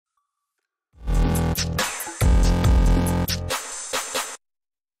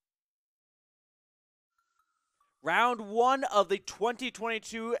Round one of the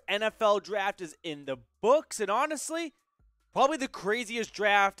 2022 NFL Draft is in the books, and honestly, probably the craziest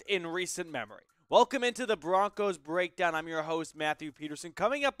draft in recent memory. Welcome into the Broncos Breakdown. I'm your host, Matthew Peterson.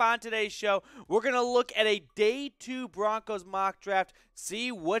 Coming up on today's show, we're going to look at a Day 2 Broncos mock draft, see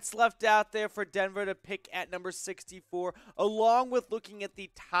what's left out there for Denver to pick at number 64, along with looking at the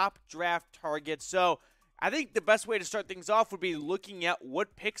top draft targets. So I think the best way to start things off would be looking at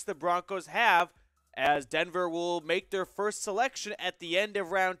what picks the Broncos have, as Denver will make their first selection at the end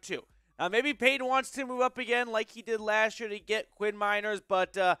of round 2. Now, maybe Peyton wants to move up again like he did last year to get Quinn Miners,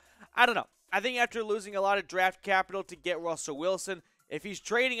 but I don't know. I think after losing a lot of draft capital to get Russell Wilson, if he's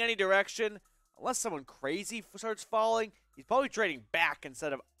trading any direction, unless someone crazy starts falling, he's probably trading back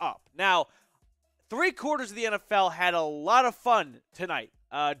instead of up. Now, 3/4 of the NFL had a lot of fun tonight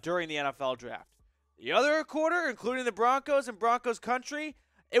during the NFL draft. The other quarter, including the Broncos and Broncos country,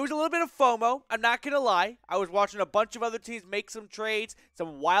 it was a little bit of FOMO. I'm not going to lie. I was watching a bunch of other teams make some trades,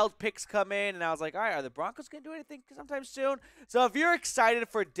 some wild picks come in, and I was like, all right, are the Broncos going to do anything sometime soon? So if you're excited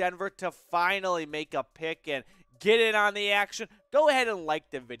for Denver to finally make a pick and get in on the action, go ahead and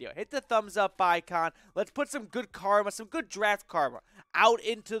like the video. Hit the thumbs up icon. Let's put some good karma, some good draft karma out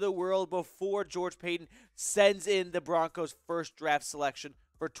into the world before George Paton sends in the Broncos' first draft selection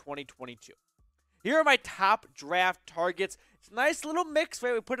for 2022. Here are my top draft targets. It's a nice little mix,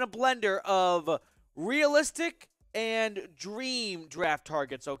 right? We put in a blender of realistic and dream draft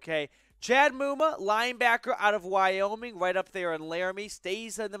targets, okay? Chad Muma, linebacker out of Wyoming, right up there in Laramie,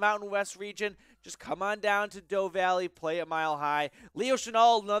 stays in the Mountain West region. Just come on down to Doe Valley, play at Mile High. Leo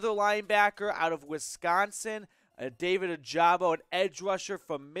Chenal, another linebacker out of Wisconsin. David Ojabo, an edge rusher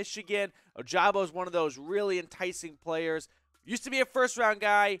from Michigan. Ojabo is one of those really enticing players. Used to be a first-round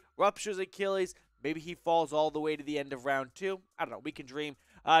guy, ruptures Achilles. Maybe he falls all the way to the end of round 2. I don't know. We can dream.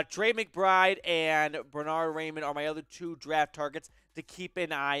 Trey McBride and Bernard Raymond are my other 2 draft targets to keep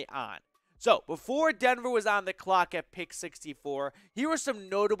an eye on. So, before Denver was on the clock at pick 64, here were some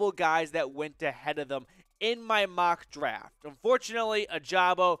notable guys that went ahead of them in my mock draft. Unfortunately,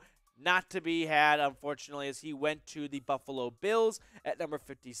 Ojabo not to be had, unfortunately, as he went to the Buffalo Bills at number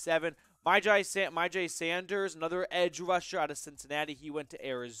 57. Myjai Sanders, another edge rusher out of Cincinnati. He went to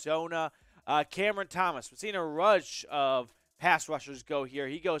Arizona. Cameron Thomas, we've seen a rush of pass rushers go here.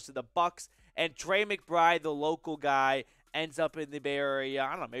 He goes to the Bucks, and Trey McBride, the local guy, ends up in the Bay Area. I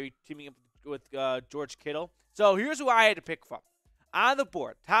don't know, maybe teaming up with George Kittle. So here's who I had to pick from. On the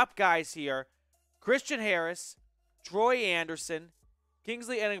board, top guys here: Christian Harris, Troy Anderson,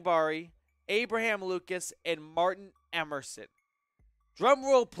 Kingsley Enagbare, Abraham Lucas, and Martin Emerson. Drum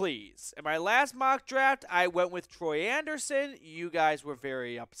roll, please. In my last mock draft, I went with Troy Anderson. You guys were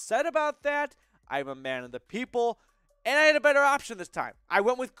very upset about that. I'm a man of the people, and I had a better option this time. I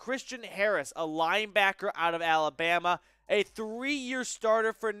went with Christian Harris, a linebacker out of Alabama, a 3-year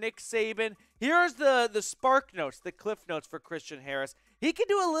starter for Nick Saban. Here's the spark notes, the cliff notes for Christian Harris. He can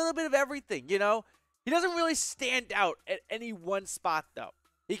do a little bit of everything, you know. He doesn't really stand out at any one spot, though.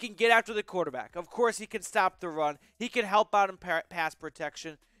 He can get after the quarterback. Of course, he can stop the run. He can help out in pass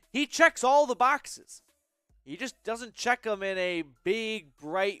protection. He checks all the boxes. He just doesn't check them in a big,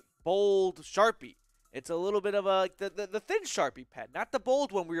 bright, bold Sharpie. It's a little bit of the thin Sharpie pen, not the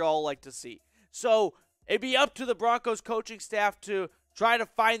bold one we all like to see. So it'd be up to the Broncos coaching staff to try to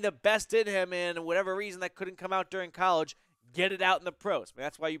find the best in him, and whatever reason that couldn't come out during college, get it out in the pros. I mean,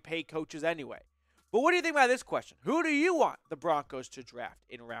 that's why you pay coaches anyway. But what do you think about this question? Who do you want the Broncos to draft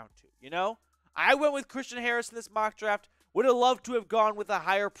in round 2? You know, I went with Christian Harris in this mock draft. Would have loved to have gone with a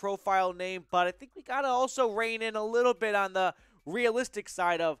higher profile name, but I think we got to also rein in a little bit on the realistic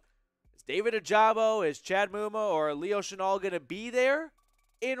side of, is David Ojabo, is Chad Muma, or Leo Chenal going to be there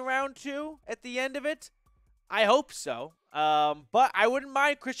in round 2 at the end of it? I hope so. But I wouldn't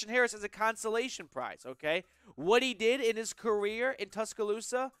mind Christian Harris as a consolation prize, okay? What he did in his career in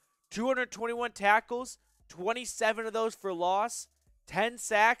Tuscaloosa: 221 tackles, 27 of those for loss, 10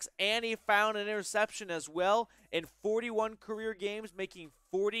 sacks, and he found an interception as well in 41 career games, making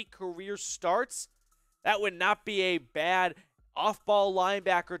 40 career starts. That would not be a bad off-ball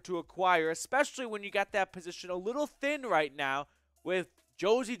linebacker to acquire, especially when you got that position a little thin right now with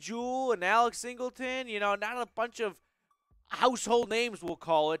Josie Jewell and Alex Singleton. You know, not a bunch of household names, we'll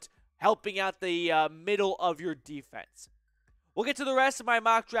call it, helping out the middle of your defense. We'll get to the rest of my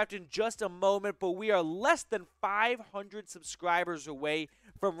mock draft in just a moment, but we are less than 500 subscribers away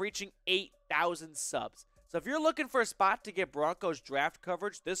from reaching 8,000 subs. So if you're looking for a spot to get Broncos draft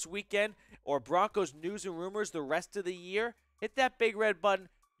coverage this weekend or Broncos news and rumors the rest of the year, hit that big red button.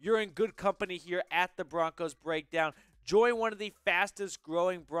 You're in good company here at the Broncos Breakdown. Join one of the fastest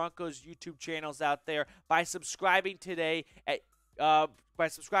growing Broncos YouTube channels out there by subscribing today at the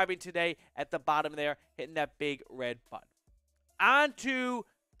bottom there, hitting that big red button. On to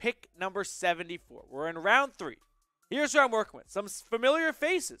pick number 74. We're in round 3. Here's who I'm working with. Some familiar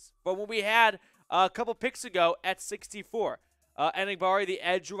faces from when we had a couple picks ago at 64. Enigbari, the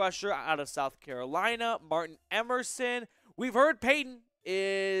edge rusher out of South Carolina. Martin Emerson. We've heard Peyton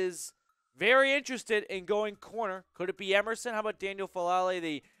is very interested in going corner. Could it be Emerson? How about Daniel Faalele,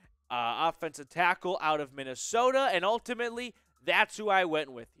 the offensive tackle out of Minnesota? And ultimately, that's who I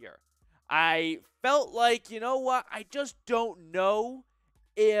went with here. I felt like, you know what? I just don't know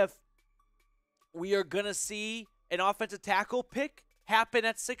if we are going to see an offensive tackle pick happen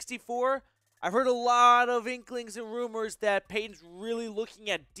at 64. I've heard a lot of inklings and rumors that Peyton's really looking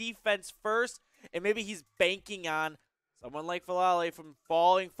at defense first, and maybe he's banking on someone like Faalele from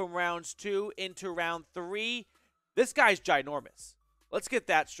falling from rounds 2 into round 3. This guy's ginormous. Let's get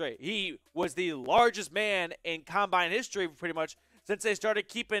that straight. He was the largest man in combine history pretty much since they started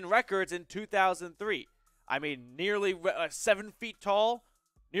keeping records in 2003. I mean, nearly 7 feet tall,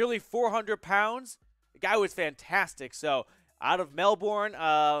 nearly 400 pounds. The guy was fantastic. So, out of Melbourne,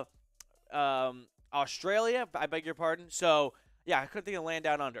 Australia, I beg your pardon. So, yeah, I couldn't think of land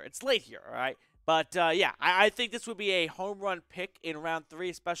down under. It's late here, all right? But, yeah, I think this would be a home run pick in round 3,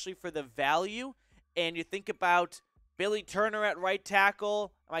 especially for the value. And you think about Billy Turner at right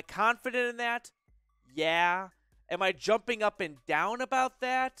tackle. Am I confident in that? Yeah. Am I jumping up and down about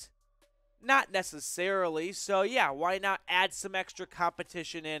that? Not necessarily. So, yeah, why not add some extra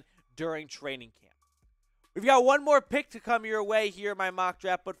competition in during training camp? We've got one more pick to come your way here in my mock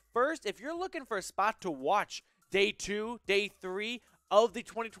draft. But first, if you're looking for a spot to watch day 2, day 3 of the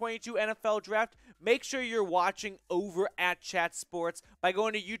 2022 NFL Draft, make sure you're watching over at Chat Sports by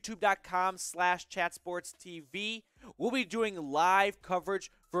going to youtube.com/chatsportstv. We'll be doing live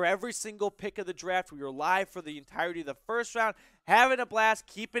coverage for every single pick of the draft. We are live for the entirety of the first round, having a blast,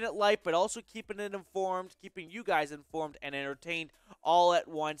 keeping it light, but also keeping it informed, keeping you guys informed and entertained all at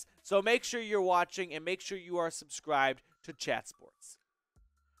once. So make sure you're watching and make sure you are subscribed to Chat Sports.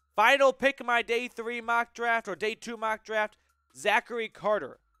 Final pick of my day 3 mock draft, or day 2 mock draft, Zachary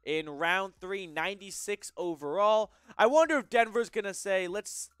Carter in round 3, 96 overall. I wonder if Denver's going to say,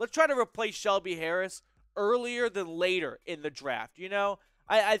 let's try to replace Shelby Harris earlier than later in the draft. You know,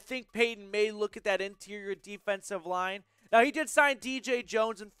 I think Peyton may look at that interior defensive line. Now, he did sign DJ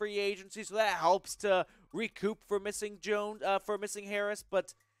Jones in free agency, so that helps to recoup for missing Harris.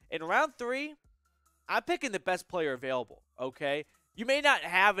 But in round 3, I'm picking the best player available, okay? You may not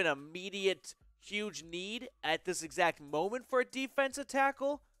have an immediate huge need at this exact moment for a defensive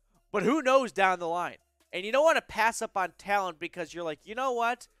tackle, but who knows down the line? And you don't want to pass up on talent because you're like, you know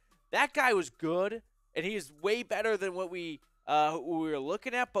what? That guy was good, and he's way better than what we were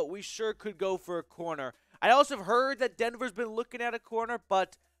looking at, but we sure could go for a corner. I also have heard that Denver's been looking at a corner,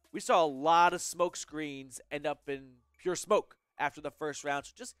 but we saw a lot of smoke screens end up in pure smoke after the first round.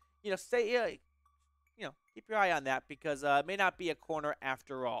 So just, keep your eye on that because it may not be a corner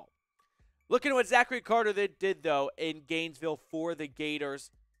after all. Looking at what Zachary Carter did, though, in Gainesville for the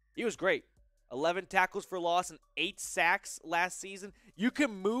Gators, he was great. 11 tackles for loss and 8 sacks last season. You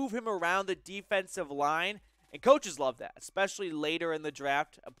can move him around the defensive line, and coaches love that, especially later in the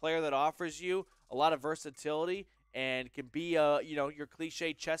draft. A player that offers you a lot of versatility and can be, your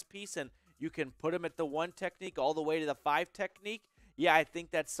cliche chess piece, and you can put him at the 1 technique all the way to the 5 technique. Yeah, I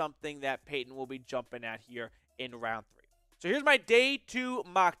think that's something that Peyton will be jumping at here in round 3. So here's my day 2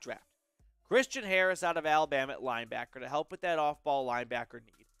 mock draft. Christian Harris out of Alabama at linebacker to help with that off-ball linebacker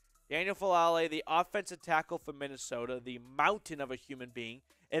need. Daniel Faalele, the offensive tackle from Minnesota, the mountain of a human being.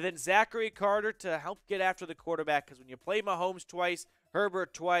 And then Zachary Carter to help get after the quarterback, because when you play Mahomes twice,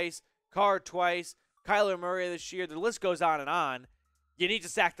 Herbert twice, Carr twice, Kyler Murray this year, the list goes on and on, you need to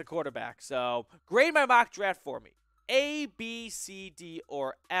sack the quarterback. So grade my mock draft for me. A, B, C, D,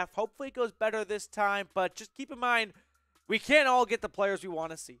 or F. Hopefully it goes better this time, but just keep in mind, we can't all get the players we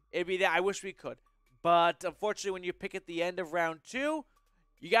want to see. I wish we could. But unfortunately, when you pick at the end of round 2,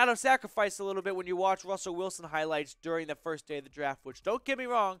 you got to sacrifice a little bit when you watch Russell Wilson highlights during the first day of the draft, which, don't get me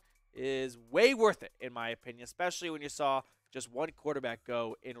wrong, is way worth it, in my opinion, especially when you saw just one quarterback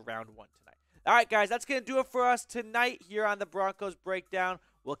go in round 1 tonight. All right, guys, that's going to do it for us tonight here on the Broncos Breakdown.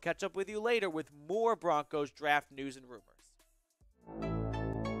 We'll catch up with you later with more Broncos draft news and rumors.